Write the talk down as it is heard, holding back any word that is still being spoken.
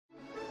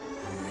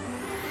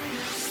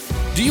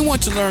Do you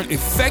want to learn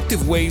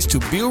effective ways to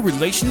build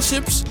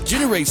relationships,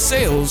 generate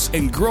sales,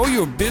 and grow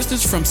your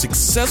business from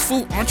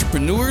successful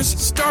entrepreneurs,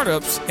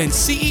 startups, and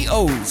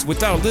CEOs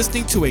without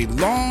listening to a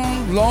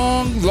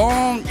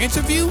long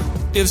interview?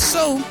 If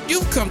so,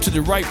 you've come to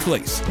the right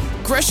place.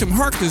 Gresham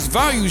Harkless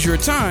values your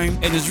time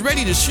and is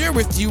ready to share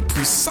with you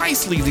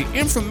precisely the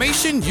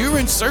information you're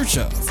in search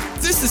of.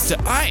 This is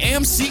the I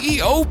Am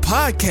CEO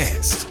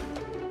podcast.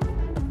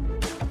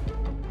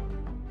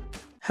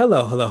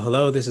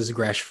 Hello. This is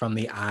Gresh from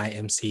the I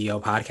Am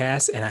CEO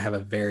podcast, and I have a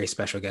very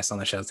special guest on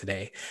the show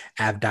today.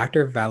 I have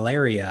Dr.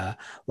 Valeria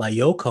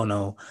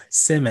Layokono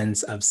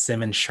Simmons of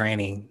Simmons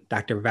Training.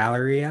 Dr.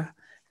 Valeria,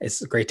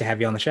 it's great to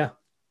have you on the show.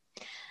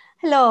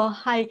 Hello.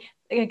 Hi.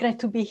 Great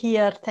to be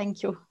here.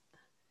 Thank you.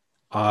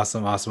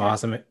 Awesome.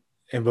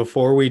 And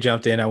before we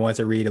jumped in, I want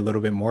to read a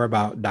little bit more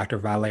about Dr.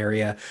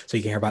 Valeria so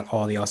you can hear about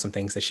all the awesome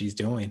things that she's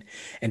doing.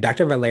 And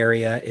Dr.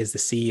 Valeria is the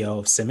CEO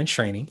of Simmons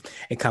Training,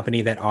 a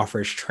company that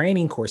offers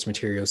training course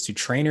materials to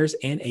trainers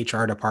and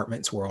HR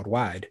departments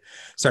worldwide.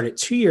 Started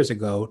 2 years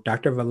ago,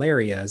 Dr.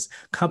 Valeria's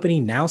company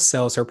now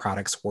sells her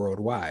products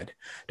worldwide.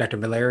 Dr.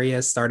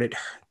 Valeria started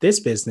this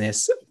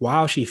business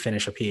while she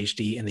finished a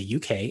PhD in the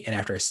UK and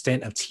after a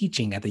stint of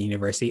teaching at the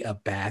University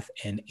of Bath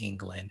in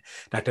England.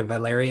 Dr.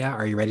 Valeria,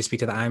 are you ready to speak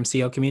to the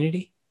IMCO community?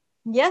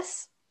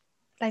 Yes,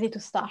 ready to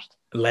start.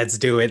 Let's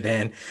do it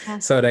then.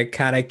 So to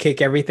kind of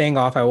kick everything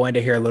off, I wanted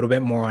to hear a little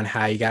bit more on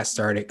how you got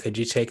started. Could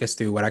you take us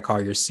through what I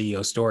call your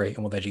CEO story, and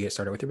we'll let you get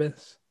started with your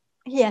business?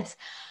 Yes.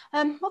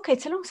 Okay,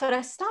 it's a long story.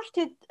 I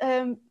started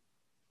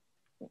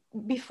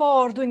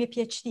before doing a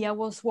PhD. I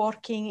was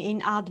working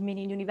in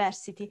admin in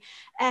university,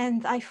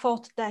 and I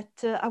thought that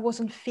I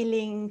wasn't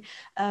feeling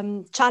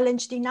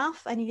challenged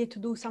enough. I needed to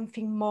do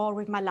something more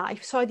with my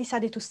life. So I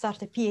decided to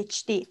start a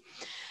PhD.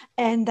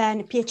 And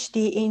then a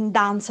PhD in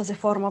dance as a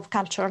form of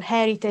cultural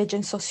heritage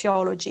and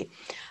sociology.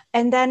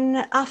 And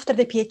then after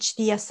the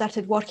PhD, I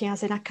started working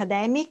as an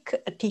academic,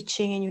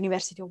 teaching in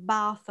University of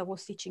Bath. I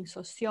was teaching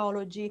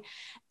sociology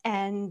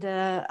and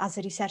as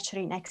a researcher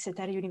in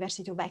Exeter,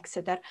 University of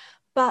Exeter.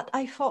 But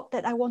I thought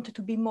that I wanted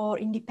to be more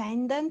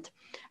independent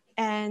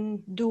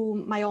and do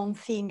my own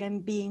thing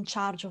and be in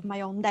charge of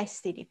my own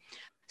destiny.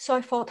 So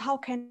I thought, how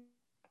can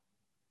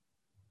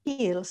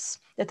skills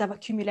that I've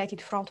accumulated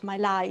throughout my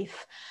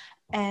life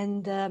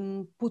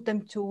and put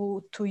them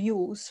to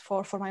use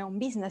for my own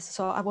business.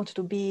 So I wanted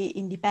to be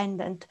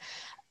independent.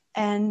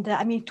 And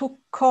it took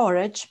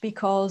courage,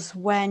 because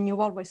when you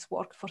always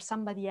work for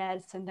somebody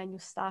else and then you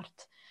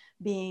start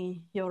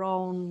being your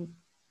own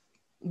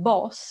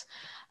boss,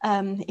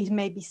 it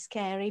may be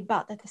scary,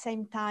 but at the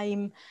same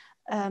time,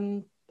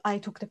 I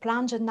took the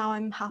plunge and now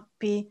I'm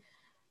happy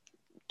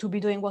to be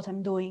doing what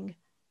I'm doing.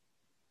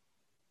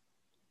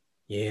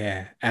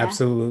 Yeah,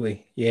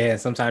 absolutely. Yeah,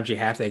 sometimes you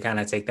have to kind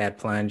of take that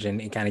plunge,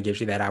 and it kind of gives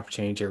you that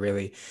opportunity to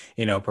really,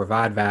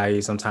 provide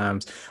value,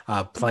 sometimes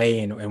play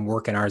and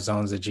work in our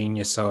zones of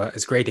genius. So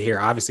it's great to hear,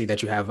 obviously,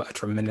 that you have a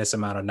tremendous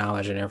amount of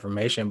knowledge and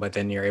information, but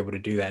then you're able to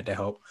do that to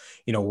help,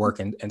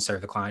 work and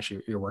serve the clients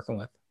you're working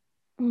with.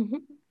 Mm-hmm.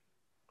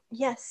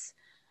 Yes.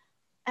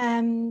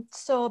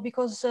 So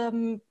because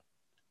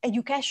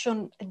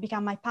education had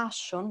become my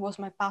passion, was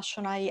my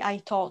passion.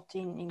 I taught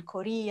in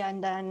Korea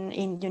and then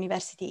in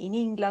university in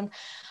England.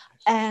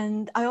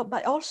 And I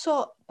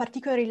also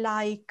particularly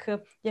like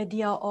the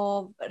idea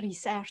of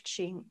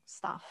researching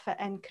stuff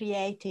and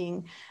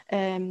creating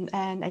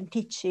and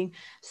teaching.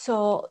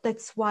 So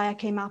that's why I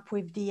came up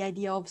with the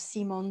idea of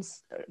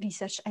Simmons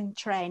Research and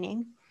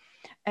Training,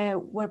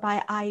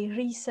 whereby I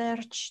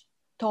research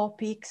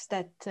topics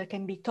that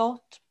can be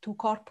taught to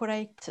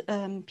corporate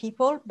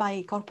people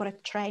by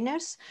corporate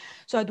trainers.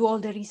 So I do all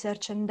the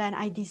research and then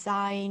I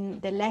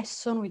design the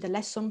lesson with the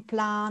lesson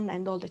plan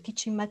and all the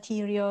teaching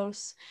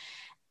materials.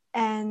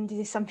 And this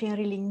is something I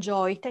really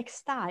enjoy. It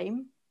takes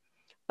time,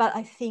 but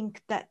I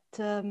think that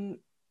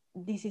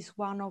this is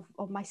one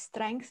of my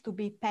strengths, to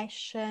be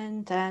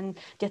patient and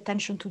the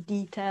attention to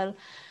detail.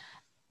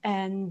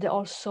 And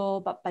also,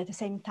 but at the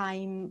same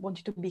time,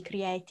 wanted to be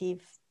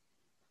creative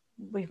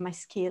with my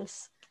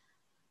skills.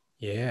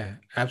 Yeah,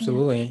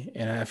 absolutely.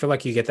 And I feel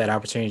like you get that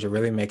opportunity to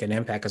really make an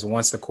impact, because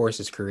once the course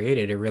is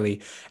created, it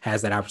really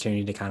has that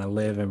opportunity to kind of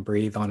live and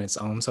breathe on its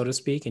own, so to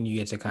speak. And you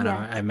get to kind of,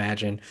 I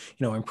imagine,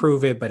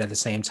 improve it. But at the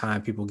same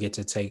time, people get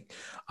to take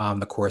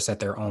the course at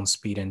their own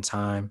speed and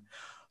time.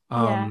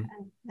 And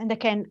they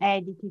can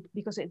edit it,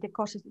 because the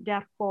courses, they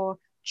are for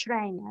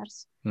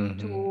trainers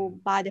to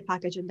buy the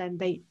package and then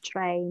they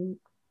train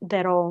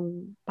their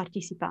own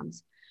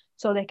participants.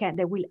 So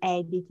they will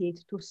edit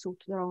it to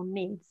suit their own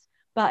needs.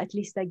 But at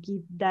least I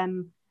give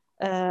them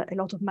a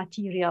lot of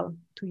material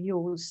to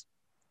use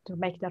to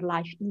make their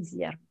life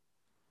easier.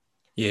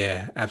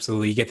 Yeah,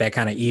 absolutely. You get that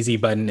kind of easy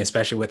button,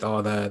 especially with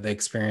all the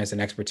experience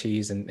and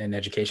expertise and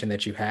education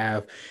that you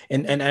have.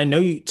 And I know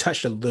you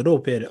touched a little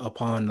bit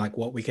upon like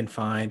what we can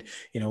find,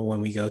 when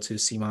we go to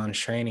Simmons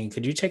Training.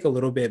 Could you take a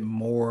little bit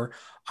more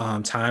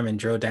time and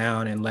drill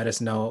down and let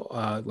us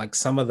know like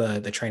some of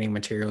the training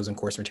materials and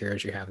course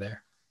materials you have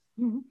there?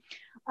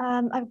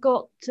 I've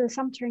got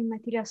some training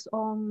materials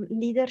on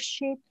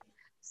leadership,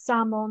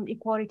 some on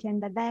equality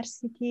and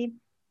diversity,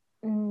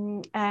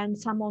 and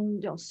some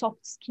on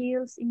soft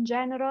skills in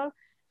general.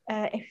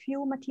 A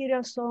few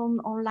materials on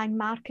online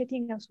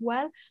marketing as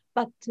well,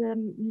 but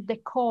the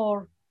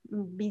core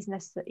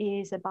business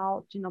is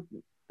about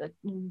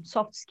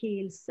soft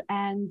skills.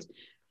 And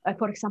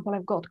for example,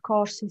 I've got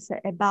courses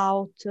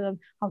about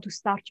how to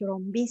start your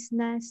own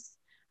business,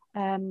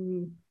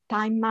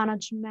 time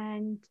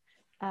management,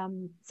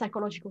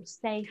 psychological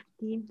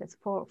safety. That's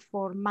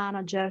for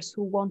managers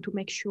who want to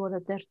make sure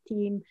that their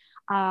team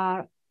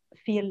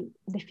feel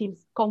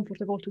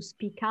comfortable to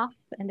speak up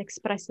and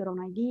express their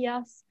own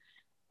ideas.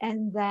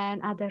 And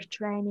then other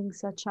trainings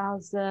such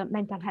as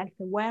mental health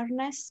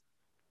awareness,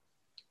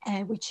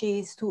 which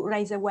is to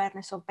raise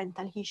awareness of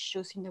mental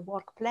issues in the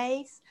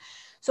workplace.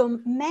 So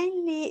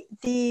mainly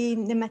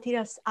the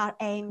materials are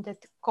aimed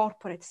at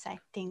corporate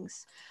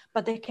settings,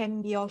 but they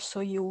can be also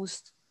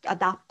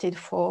adapted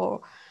for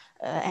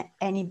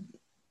any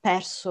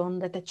person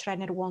that the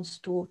trainer wants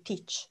to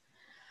teach.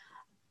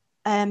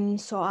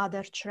 So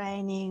other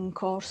training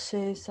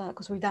courses,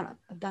 because we've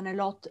done a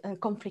lot,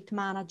 conflict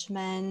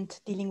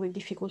management, dealing with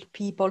difficult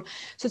people.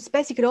 So it's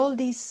basically all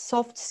these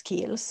soft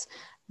skills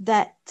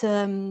that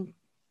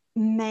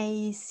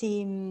may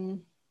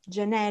seem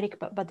generic,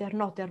 but they're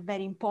not. They're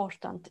very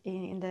important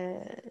in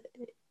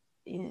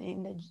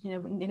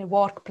the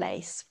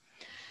workplace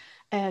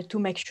to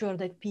make sure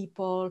that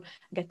people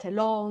get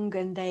along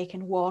and they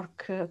can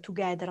work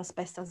together as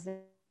best as they.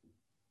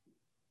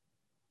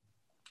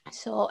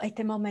 So at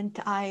the moment,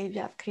 I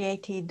have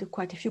created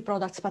quite a few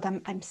products, but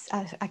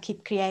I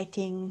keep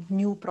creating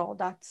new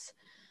products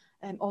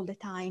all the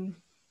time.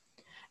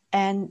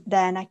 And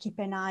then I keep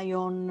an eye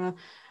on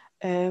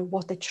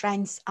what the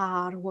trends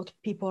are, what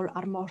people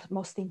are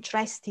most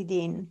interested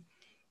in.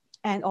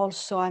 And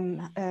also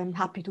I'm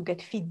happy to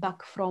get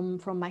feedback from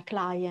my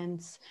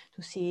clients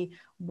to see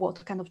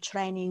what kind of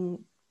training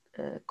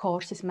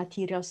courses,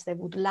 materials they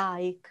would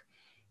like.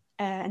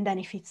 And then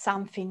if it's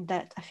something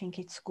that I think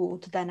it's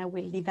good, then I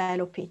will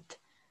develop it.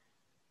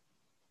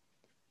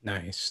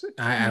 Nice.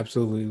 I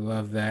absolutely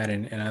love that.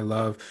 And I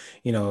love,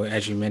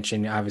 as you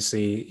mentioned,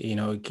 obviously,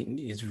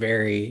 it's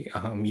very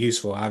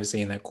useful,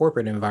 obviously, in that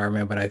corporate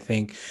environment. But I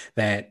think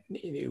that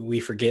we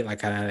forget like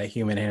kind of that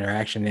human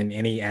interaction in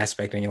any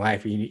aspect in your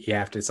life. You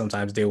have to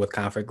sometimes deal with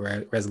conflict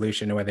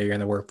resolution, whether you're in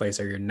the workplace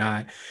or you're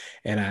not.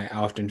 And I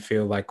often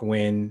feel like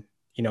when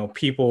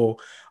people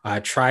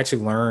try to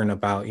learn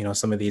about,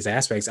 some of these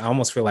aspects, I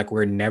almost feel like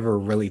we're never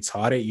really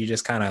taught it. You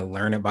just kind of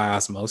learn it by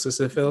osmosis,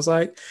 it feels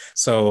like.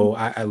 So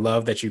I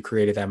love that you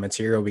created that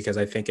material because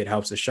I think it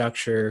helps to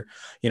structure,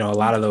 a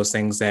lot of those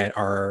things that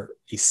are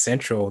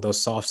essential, those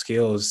soft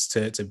skills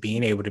to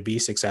being able to be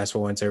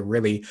successful and to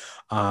really,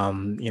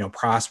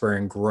 prosper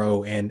and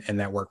grow in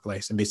that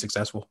workplace and be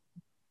successful.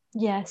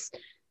 Yes.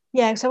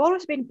 Yeah, so I've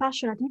always been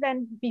passionate,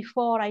 even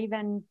before I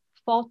even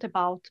thought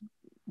about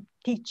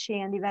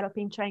teaching and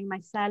developing training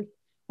myself.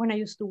 When I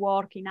used to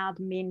work in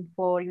admin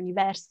for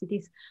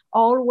universities, I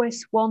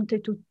always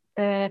wanted to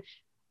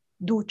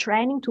do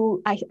training.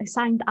 I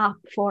signed up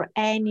for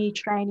any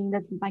training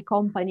that my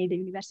company, the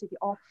university,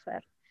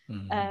 offered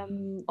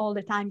all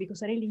the time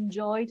because I really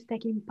enjoyed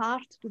taking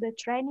part to the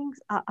trainings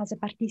as a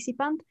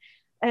participant.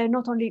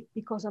 Not only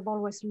because I've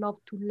always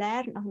loved to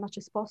learn as much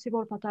as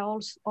possible, but I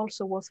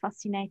also was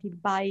fascinated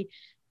by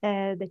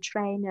the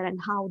trainer and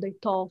how they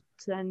taught.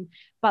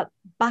 But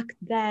back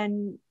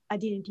then, I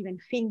didn't even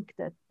think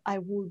that I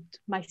would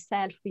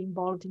myself be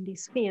involved in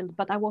this field.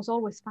 But I was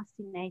always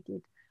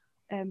fascinated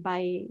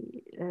by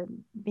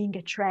being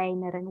a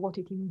trainer and what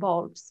it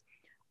involves.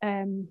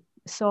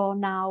 So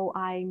now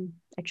I'm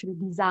actually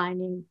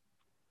designing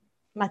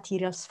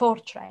materials for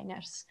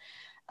trainers.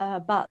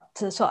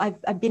 So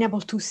I've been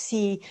able to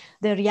see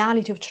the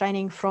reality of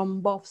training from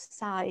both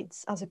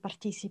sides as a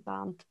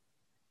participant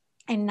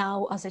and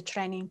now as a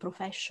training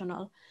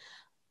professional.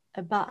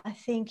 But I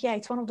think,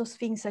 it's one of those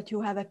things that you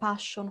have a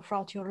passion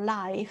throughout your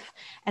life,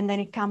 and then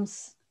it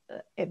comes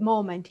a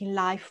moment in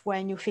life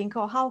when you think,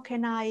 oh, how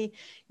can I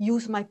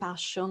use my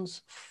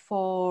passions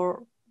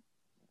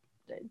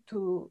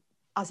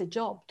as a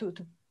job to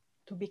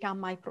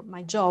become my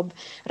job,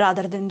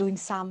 rather than doing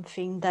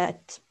something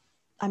that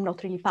I'm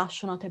not really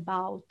passionate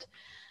about.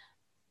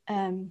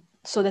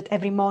 So that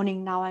every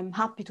morning now I'm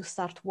happy to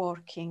start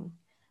working,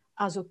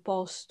 as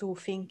opposed to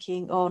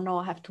thinking, oh no,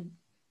 I have to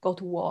go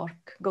to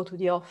work, go to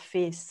the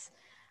office.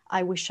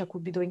 I wish I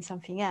could be doing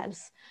something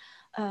else.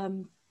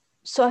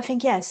 So I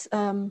think, yes,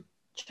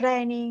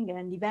 training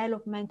and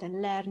development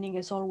and learning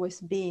has always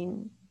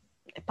been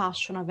a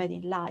passion I've had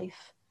in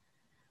life.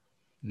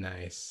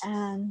 Nice.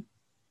 And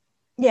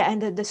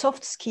the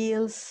soft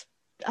skills,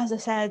 as I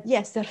said,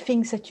 yes, there are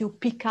things that you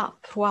pick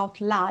up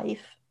throughout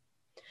life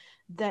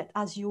that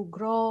as you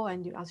grow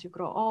and as you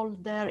grow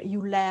older,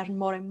 you learn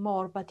more and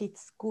more, but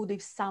it's good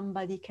if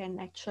somebody can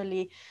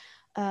actually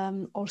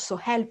also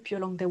help you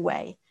along the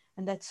way.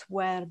 And that's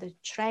where the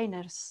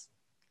trainers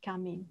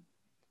come in.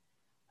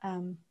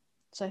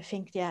 So I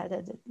think,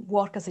 the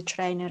work as a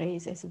trainer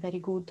is very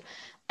good.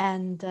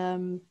 And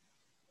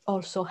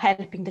also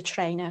helping the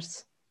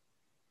trainers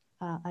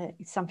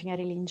it's something I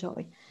really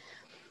enjoy.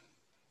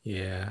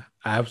 Yeah,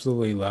 I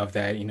absolutely love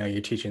that.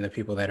 You're teaching the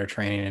people that are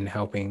training and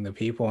helping the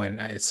people.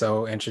 And it's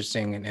so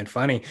interesting and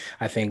funny.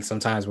 I think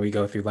sometimes we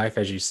go through life,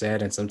 as you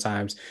said, and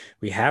sometimes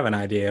we have an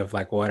idea of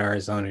like what our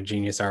zone of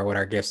genius are, what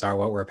our gifts are,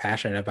 what we're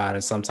passionate about.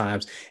 And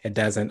sometimes it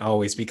doesn't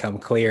always become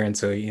clear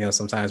until,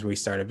 sometimes we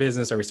start a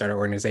business or we start an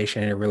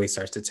organization and it really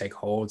starts to take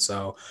hold.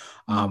 So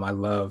I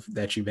love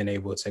that you've been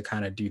able to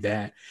kind of do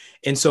that.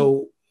 And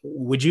so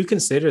would you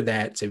consider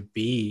that to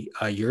be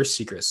your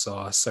secret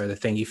sauce, or the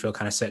thing you feel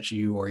kind of sets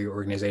you or your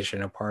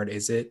organization apart?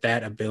 Is it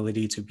that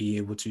ability to be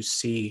able to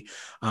see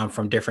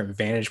from different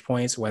vantage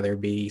points, whether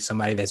it be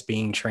somebody that's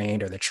being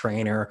trained or the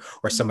trainer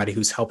or somebody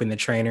who's helping the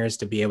trainers,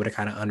 to be able to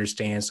kind of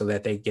understand so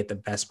that they get the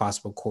best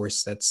possible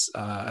course that's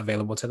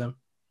available to them?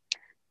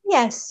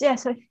 Yes,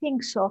 I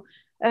think so.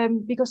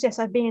 Because yes,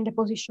 I've been in the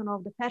position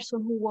of the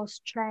person who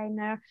was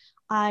trainer.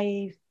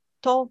 I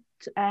taught,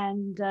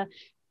 and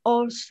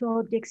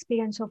also the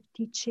experience of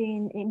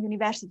teaching in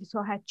university. So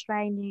I had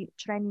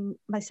training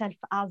myself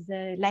as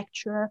a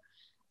lecturer.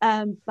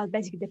 But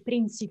basically the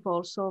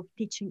principles of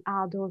teaching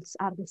adults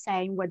are the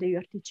same, whether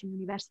you're teaching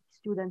university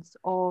students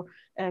or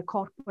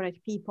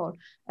corporate people.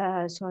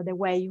 So the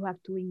way you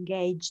have to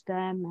engage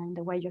them and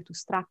the way you have to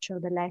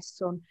structure the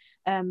lesson.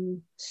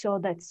 So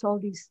that's all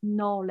this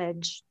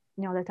knowledge,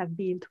 that I've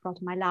built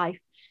throughout my life.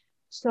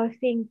 So I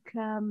think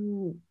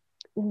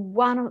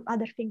one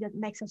other thing that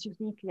makes us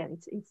unique,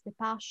 it's the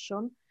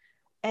passion.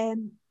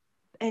 And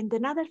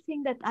another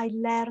thing that I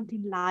learned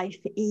in life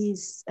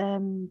is,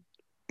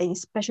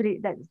 especially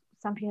that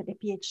something that a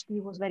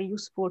PhD was very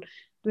useful,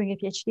 doing a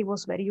PhD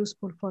was very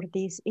useful for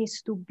this,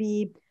 is to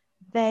be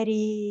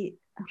very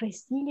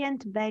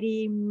resilient,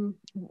 very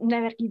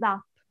never give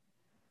up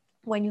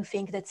when you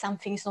think that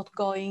something is not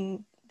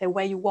going the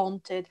way you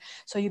wanted.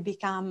 So you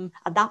become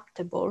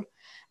adaptable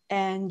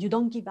and you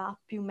don't give up.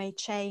 You may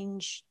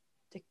change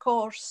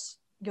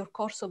your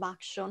course of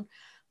action,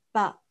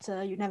 but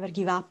you never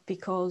give up,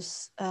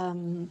 because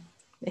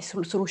a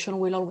solution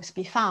will always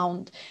be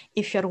found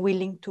if you're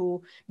willing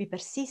to be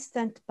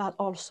persistent, but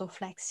also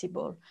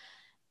flexible.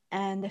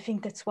 And I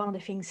think that's one of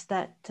the things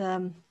that,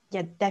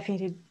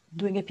 definitely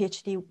doing a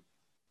PhD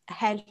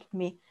helped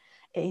me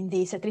in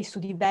this, at least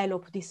to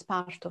develop this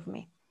part of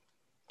me.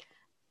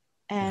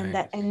 And,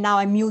 Nice. and now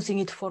I'm using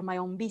it for my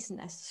own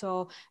business.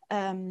 So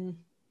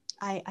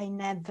I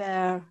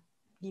never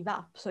give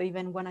up. So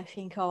even when I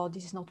think, oh,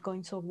 this is not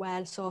going so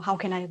well, so how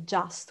can I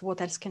adjust?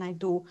 What else can I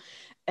do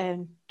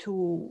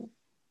to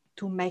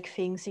make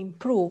things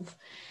improve?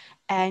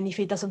 And if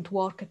it doesn't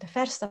work at the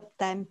first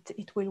attempt,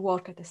 it will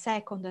work at the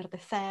second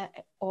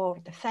or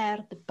the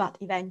third, but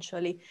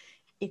eventually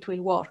it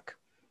will work.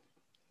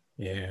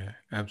 Yeah,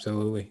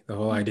 absolutely. The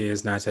whole idea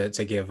is not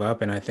to give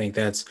up. And I think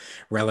that's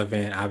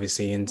relevant,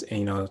 obviously, in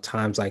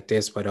times like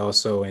this, but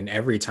also in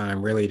every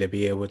time, really, to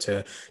be able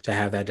to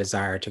have that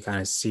desire to kind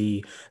of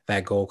see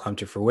that goal come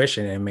to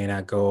fruition. And it may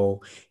not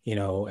go,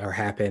 or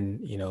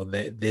happen,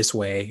 this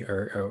way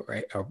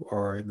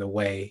or the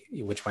way,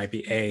 which might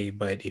be A,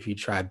 but if you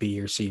try B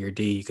or C or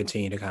D, you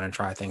continue to kind of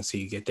try things till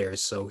you get there.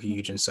 It's so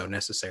huge and so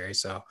necessary.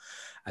 So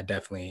I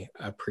definitely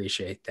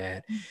appreciate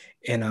that.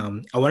 And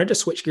I wanted to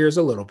switch gears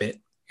a little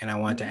bit. And I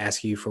want to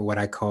ask you for what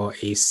I call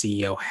a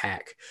CEO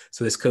hack.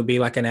 So this could be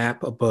like an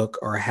app, a book,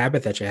 or a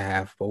habit that you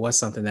have, but what's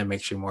something that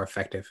makes you more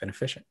effective and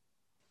efficient?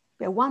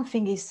 Yeah, one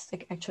thing is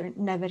actually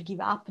never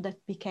give up.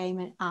 That became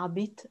an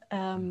habit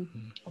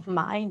of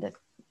mine, that,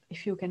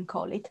 if you can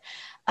call it.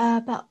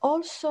 But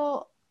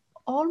also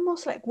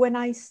almost like when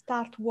I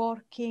start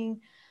working,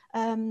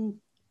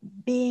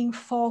 being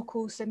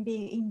focused and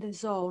being in the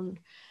zone.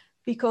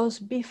 Because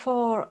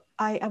before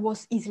I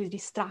was easily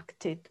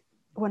distracted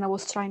when I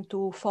was trying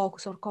to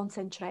focus or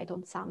concentrate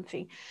on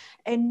something.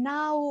 And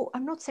now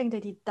I'm not saying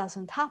that it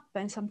doesn't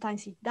happen,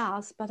 sometimes it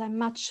does, but I'm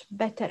much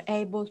better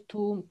able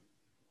to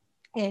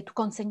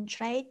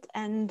concentrate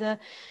and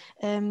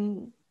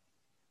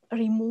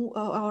remove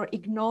or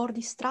ignore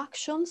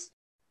distractions.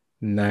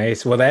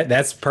 Nice. Well,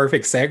 that's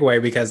perfect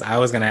segue, because I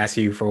was going to ask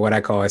you for what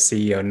I call a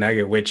CEO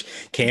nugget, which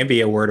can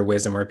be a word of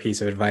wisdom or a piece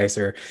of advice,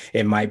 or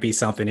it might be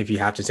something, if you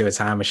have to do a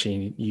time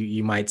machine,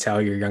 you might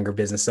tell your younger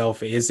business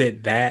self. Is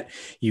it that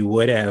you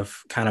would have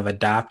kind of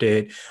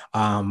adopted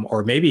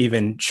or maybe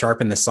even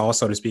sharpened the saw,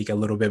 so to speak, a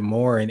little bit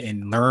more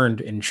and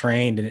learned and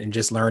trained and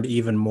just learned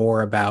even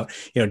more about,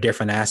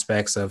 different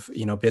aspects of,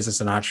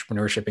 business and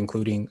entrepreneurship,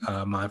 including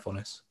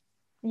mindfulness?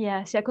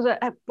 Yes, yeah, because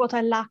what I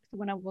lacked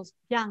when I was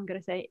younger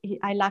is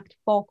I lacked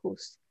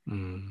focus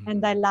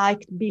and I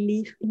lacked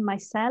belief in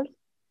myself.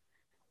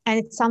 And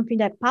it's something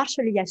that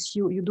partially, yes,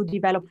 you do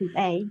develop with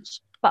age,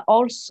 but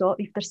also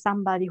if there's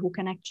somebody who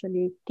can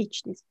actually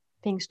teach these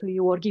things to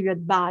you or give you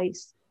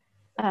advice,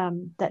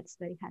 that's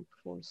very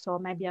helpful. So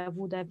maybe I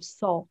would have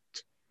sought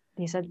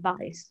this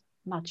advice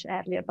much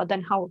earlier, but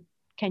then how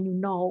can you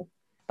know?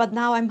 But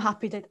now I'm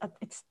happy that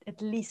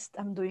at least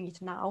I'm doing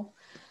it now.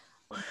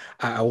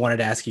 I wanted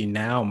to ask you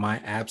now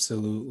my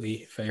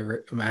absolute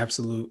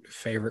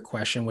favorite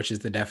question, which is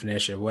the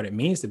definition of what it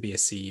means to be a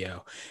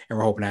CEO. And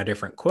we're hoping to have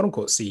different quote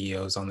unquote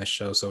CEOs on this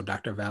show. So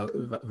Dr.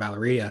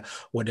 Valeria,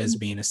 what does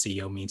being a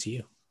CEO mean to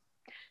you?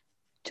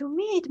 To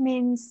me, it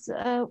means,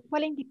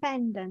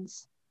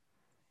 independence.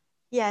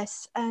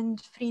 Yes,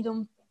 and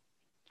freedom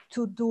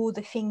to do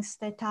the things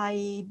that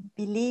I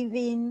believe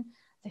in,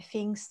 the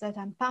things that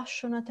I'm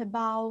passionate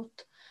about.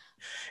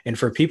 And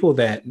for people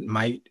that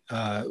might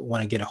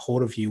want to get a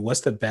hold of you,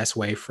 what's the best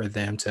way for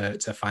them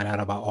to find out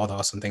about all the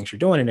awesome things you're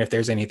doing? And if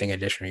there's anything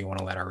additional you want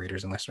to let our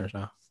readers and listeners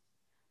know?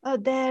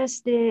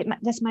 There's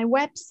my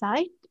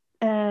website,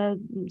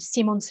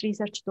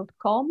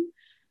 simonsresearch.com.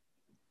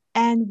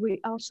 And we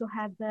also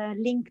have a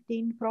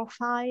LinkedIn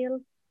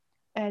profile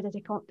that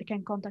they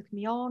can contact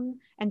me on.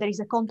 And there is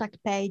a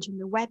contact page on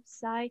the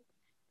website.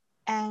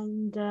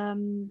 And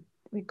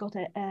we've got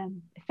a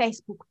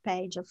Facebook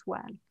page as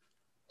well.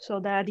 So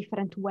there are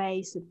different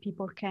ways that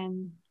people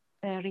can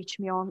reach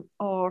me on,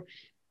 or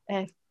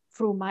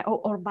through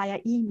or via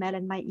email,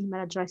 and my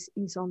email address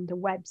is on the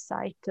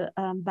website,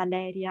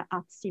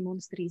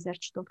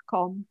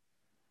 valeria@simonsresearch.com.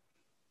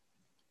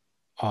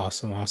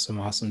 Awesome,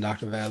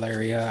 Dr.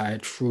 Valeria. I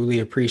truly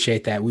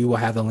appreciate that. We will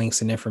have the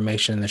links and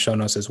information in the show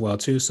notes as well,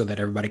 too, so that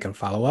everybody can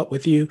follow up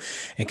with you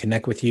and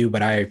connect with you.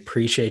 But I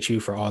appreciate you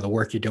for all the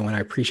work you're doing. I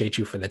appreciate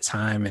you for the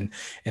time and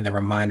the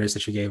reminders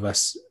that you gave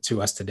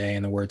to us today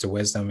and the words of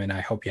wisdom. And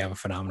I hope you have a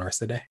phenomenal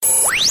rest of the day.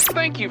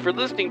 Thank you for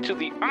listening to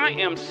the I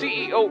Am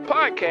CEO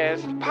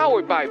podcast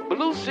powered by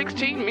Blue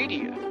 16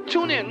 Media.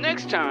 Tune in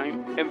next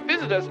time and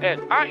visit us at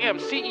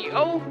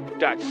imceo.co.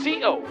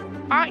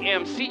 I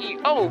Am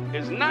CEO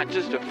is not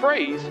just a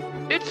phrase,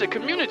 it's a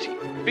community.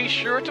 Be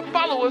sure to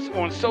follow us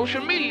on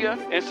social media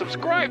and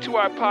subscribe to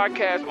our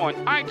podcast on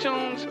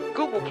iTunes,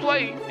 Google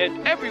Play,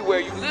 and everywhere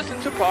you listen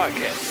to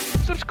podcasts.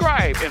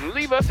 Subscribe and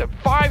leave us a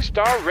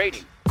 5-star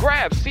rating.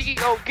 Grab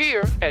CEO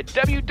gear at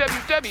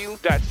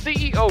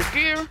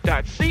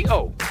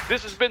www.ceogear.co.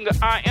 This has been the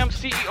I Am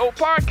CEO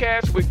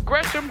podcast with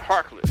Gresham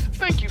Harkless.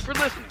 Thank you for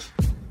listening.